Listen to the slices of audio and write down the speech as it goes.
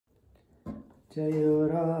Jayo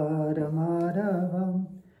Radha Madhavam,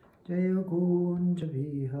 Jayo Kunja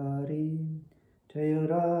Bihari, Jayo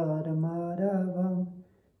Radha Madhavam,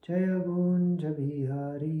 Jayo Kunja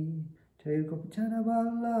Bihari, Jayo Gopchana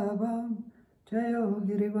Vallabham, Jayo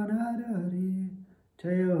Girivanadari,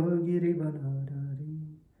 Jayo Girivanadari,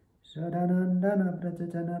 Sadanandana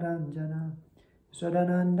Prachachana Ranjana,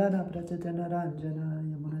 Sadanandana Prachachana Ranjana,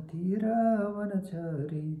 Yamunatira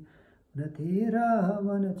Vanachari, Natira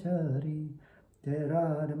Vanachari, Jaya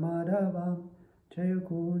Radha Madhavam, Jaya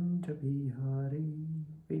Kunja Bihari.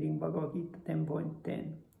 Reading Bhagavad Gita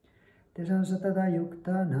 10.10. Tesam satata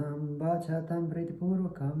yuktanam vachatam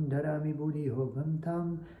pritipurvakam dharami buddhi yogam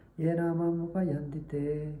tam yenamam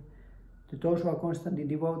upayantite. To those who are constantly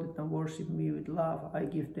devoted and worship me with love, I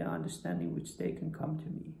give the understanding which they can come to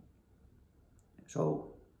me.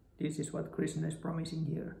 So, this is what Krishna is promising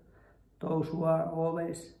here. Those who are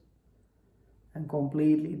always and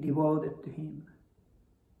completely devoted to him,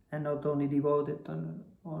 and not only devoted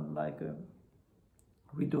on like a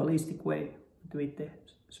ritualistic way, but with the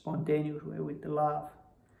spontaneous way, with the love,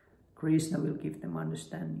 Krishna will give them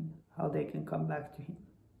understanding how they can come back to him.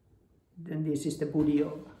 Then this is the Buddhi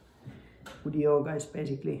Yoga. Buddhi Yoga is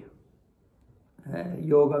basically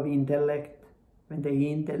yoga of intellect, when the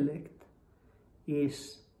intellect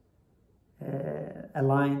is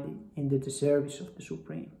aligned into the service of the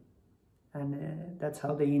Supreme. And that's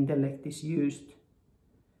how the intellect is used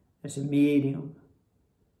as a medium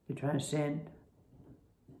to transcend,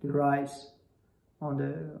 to rise on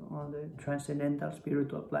the transcendental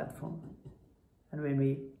spiritual platform. And when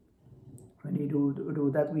we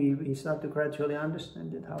do that, we start to gradually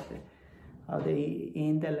understand that how the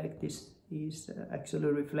intellect is actually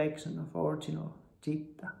a reflection of original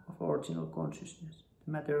citta, of original consciousness,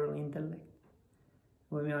 the material intellect.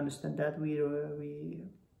 When we understand that, we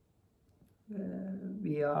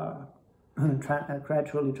are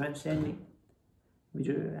gradually transcending,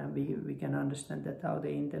 and we can understand that how the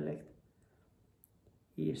intellect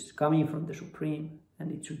is coming from the Supreme,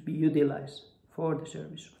 and it should be utilized for the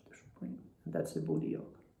service of the Supreme. And that's the Buddhi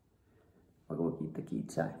Yoga. Bhagavad Gita Ki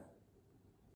Jai.